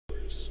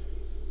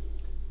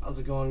How's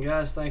it going,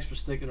 guys? Thanks for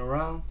sticking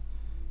around.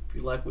 If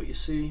you like what you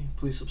see,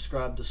 please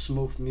subscribe to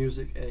Smoof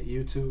Music at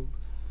YouTube.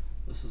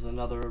 This is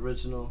another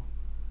original.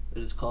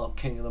 It is called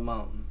King of the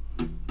Mountain.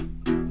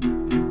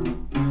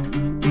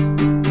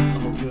 I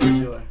hope you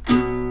enjoy.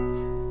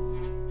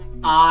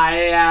 I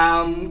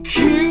am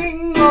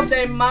king of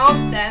the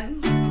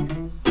mountain.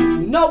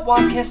 No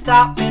one can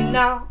stop me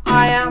now.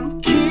 I am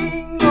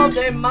king of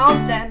the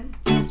mountain.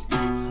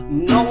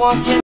 No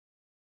one can.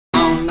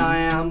 I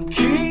am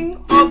king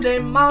of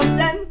the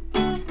mountain.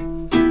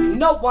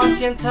 No one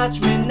can touch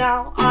me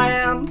now. I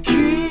am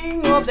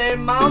king of the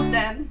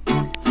mountain.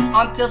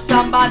 Until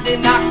somebody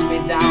knocks me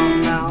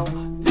down now.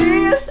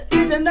 This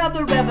is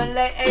another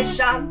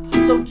revelation.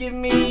 So give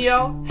me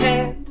your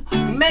hand.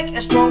 Make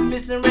a strong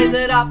fist and raise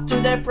it up to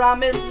the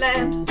promised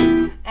land.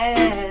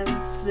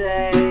 And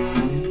say,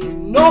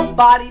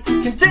 nobody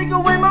can take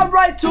away my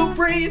right to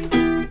breathe.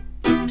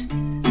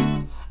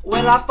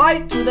 Will I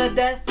fight to the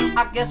death?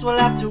 I guess we'll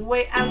have to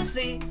wait and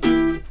see.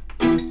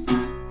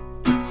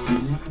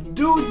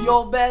 Do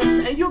your best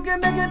and you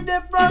can make a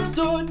difference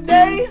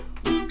today.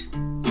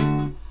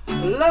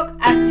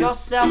 Look at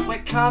yourself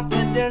with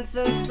confidence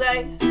and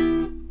say,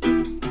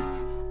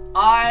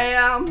 I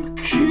am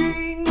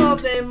king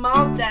of the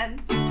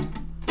mountain.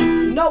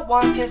 No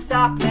one can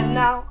stop me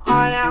now.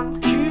 I am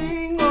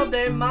king of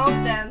the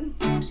mountain.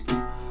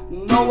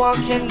 No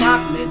one can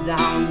knock me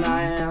down.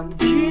 I am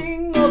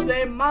king of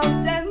the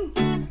mountain.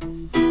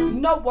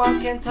 No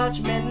one can touch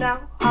me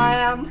now. I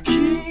am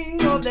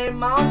king of the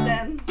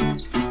mountain.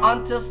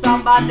 Until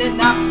somebody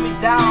knocks me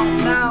down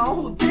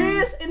now.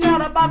 This is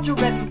not about your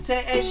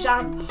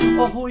reputation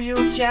or who you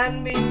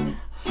can be.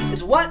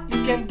 It's what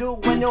you can do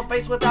when you're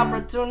faced with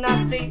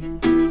opportunity.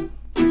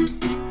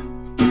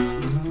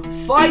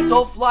 Fight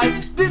or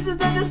flight, this is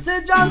the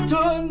decision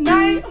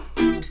tonight.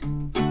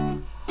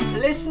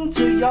 Listen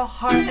to your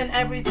heart and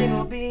everything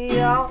will be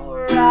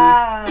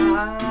alright.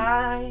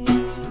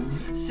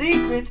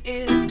 Secret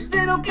is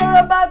they don't care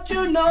about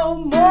you no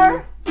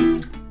more.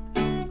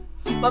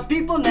 But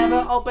people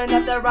never open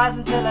up their eyes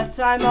until a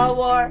time of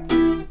war.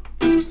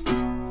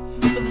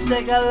 For the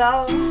sake of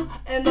love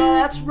and all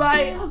that's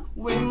right,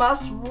 we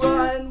must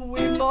run,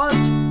 we must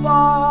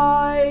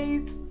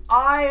fight.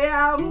 I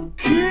am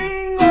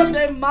king of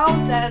the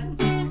mountain.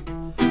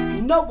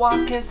 No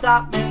one can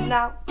stop me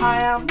now.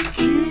 I am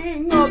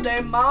king of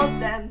the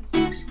mountain.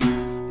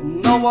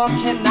 No one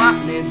can knock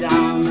me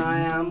down. I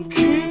am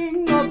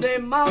king of the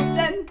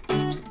mountain.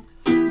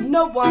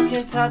 No one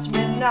can touch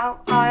me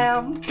now. I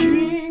am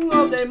king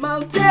of the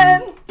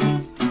mountain.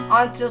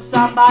 Until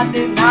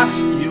somebody knocks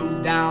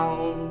you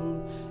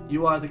down.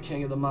 You are the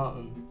king of the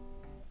mountain.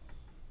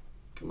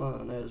 Come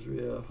on,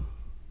 Ezreal.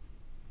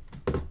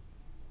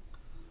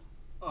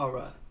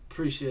 Alright,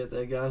 appreciate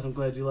that, guys. I'm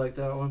glad you liked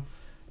that one.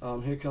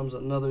 Here comes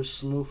another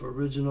Smoof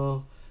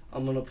original.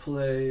 I'm gonna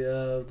play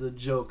the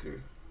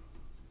Joker.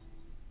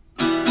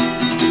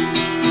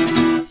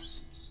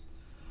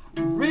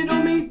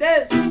 Riddle me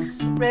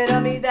this, riddle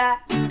me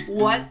that.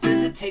 What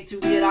does it take to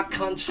get our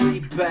country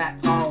back?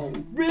 Oh,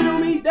 riddle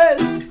me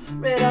this,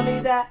 riddle me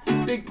that.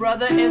 Big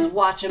brother is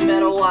watching,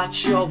 better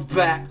watch your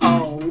back.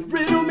 Oh,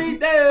 riddle me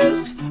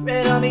this,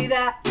 riddle me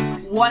that.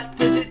 What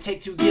does it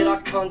take to get our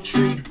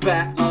country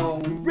back? Oh,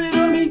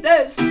 riddle me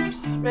this,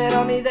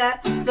 riddle me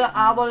that. The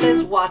owl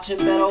is watching,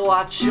 better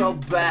watch your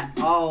back.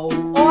 Oh,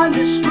 on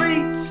the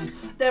streets,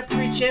 they're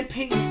preaching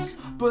peace.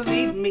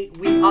 Believe me,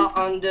 we are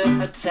under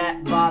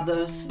attack by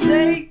the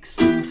snakes.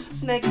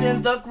 Snakes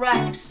in the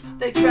grass,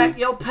 they track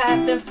your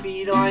path and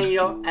feed on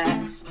your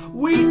ass.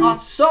 We are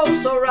so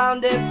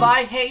surrounded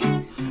by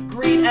hate,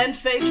 greed and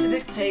fake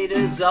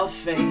dictators of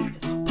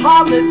fate.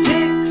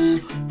 Politics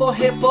for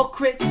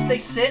hypocrites, they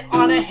sit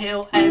on a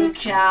hill and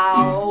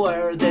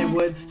cower. They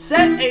would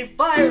set a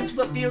fire to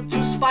the field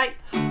to spite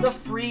the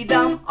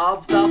freedom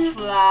of the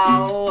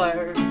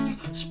flowers.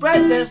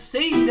 Spread their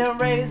seed and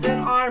raise an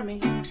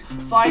army.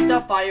 Fight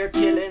the fire,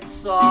 kill it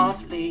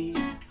softly.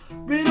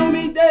 Riddle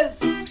me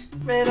this,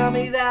 riddle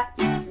me that.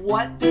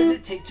 What does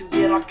it take to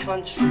get our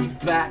country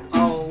back?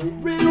 Oh,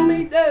 riddle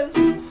me this,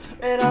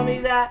 riddle me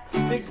that.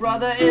 Big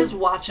brother is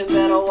watching,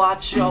 better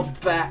watch your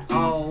back.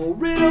 Oh,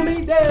 riddle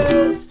me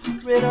this,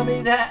 riddle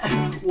me that.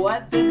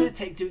 What does it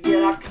take to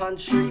get our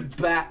country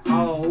back?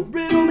 Oh,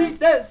 riddle me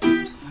this,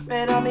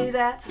 riddle me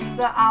that.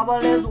 The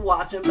owl is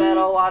watching,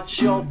 better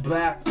watch your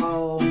back.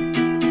 Oh.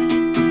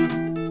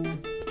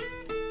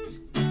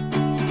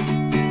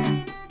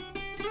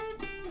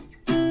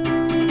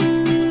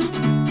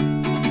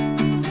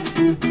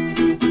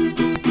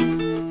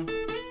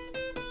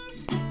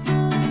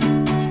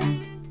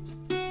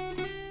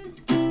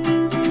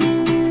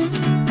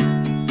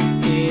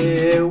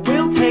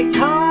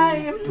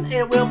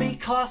 It will be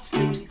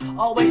costly,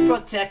 always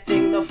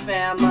protecting the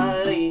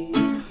family.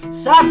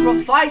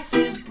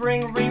 Sacrifices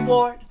bring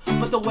reward,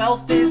 but the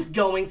wealth is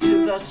going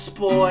to the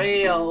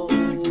spoiled.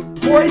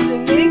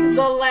 Poisoning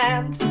the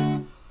land,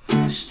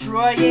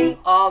 destroying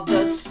all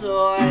the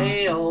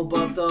soil.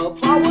 But the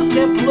flowers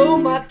can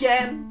bloom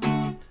again,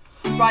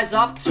 rise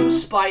up to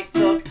spite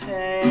the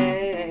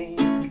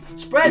pain.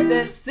 Spread Spread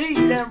the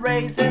seed and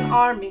raise an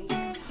army.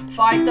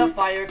 Fight the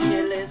fire,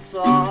 kill it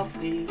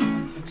softly.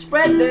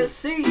 Spread the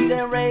seed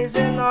and raise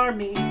an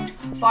army.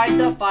 Fight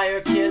the fire,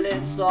 kill it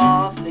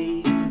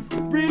softly.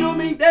 Riddle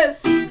me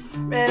this,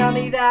 riddle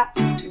me that.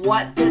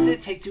 What does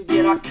it take to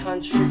get our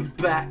country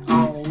back?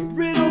 Oh,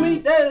 riddle me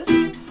this,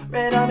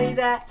 riddle me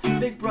that.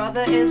 Big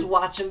brother is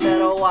watching,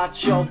 better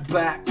watch your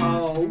back.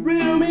 Oh,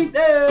 riddle me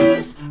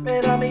this,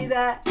 riddle me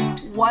that.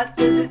 What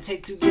does it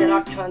take to get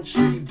our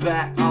country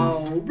back?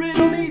 Oh,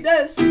 riddle me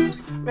this,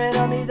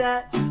 riddle me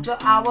that. The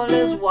owl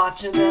is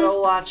watching, better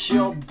watch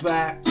your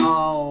back.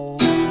 Oh.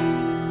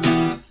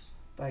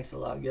 Thanks a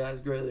lot,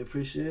 guys. Greatly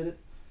appreciate it.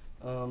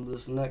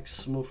 This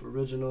next Smoof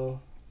original,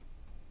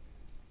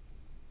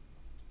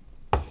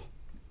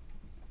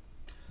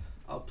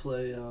 I'll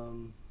play,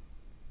 no,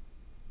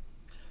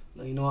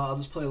 you know what, I'll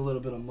just play a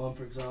little bit of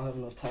Mumford because I don't have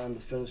enough time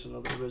to finish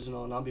another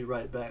original, and I'll be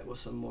right back with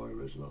some more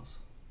originals.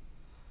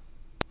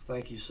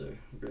 Thank you, sir.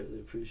 Greatly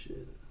appreciate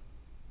it.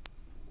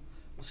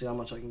 We'll see how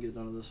much I can get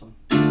done of this one.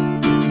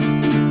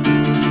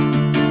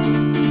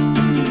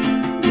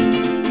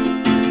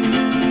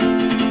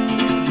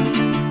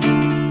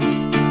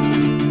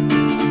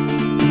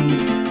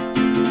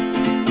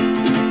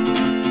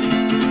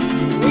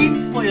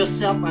 Weep for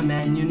yourself, my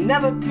man. You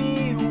never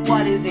be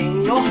what is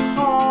in your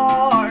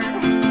heart.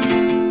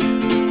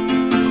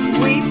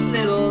 Weep,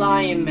 little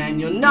lion man.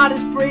 You're not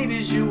as brave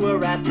as you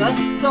were at the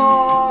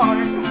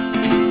start.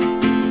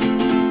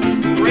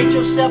 Rate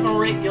yourself and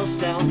rate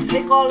yourself.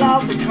 Take all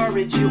of the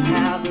courage you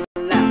have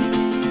left.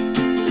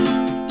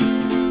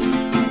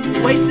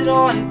 Waste it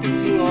on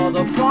fixing all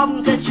the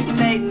problems that you've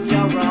made in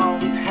your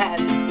own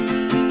head.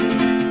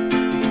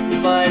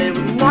 But it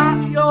was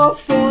not your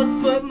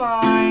fault but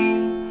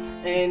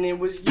mine, and it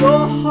was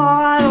your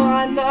heart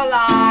on the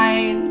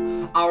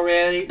line. I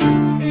really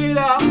eat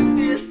up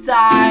this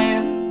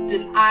time.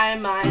 Didn't I,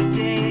 my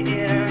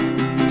dear?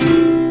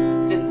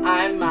 Didn't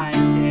I, my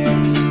dear?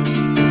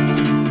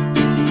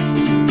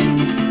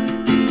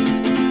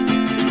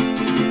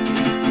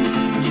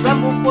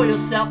 Tremble for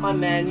yourself, my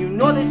man. You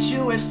know that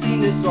you have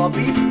seen this all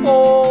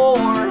before.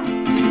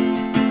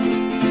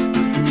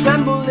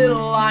 Tremble,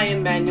 little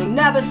lion man. You'll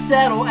never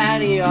settle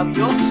any of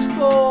your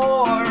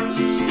scores.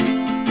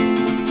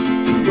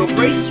 Your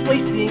grace is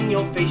wasted in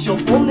your face. Your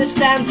boldness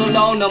stands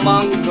alone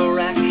among the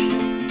wreck.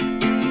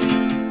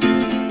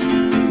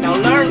 Now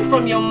learn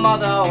from your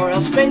mother, or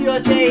else spend your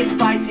days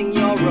biting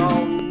your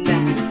own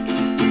neck.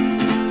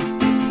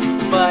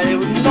 But it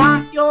was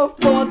not your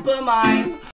fault but mine.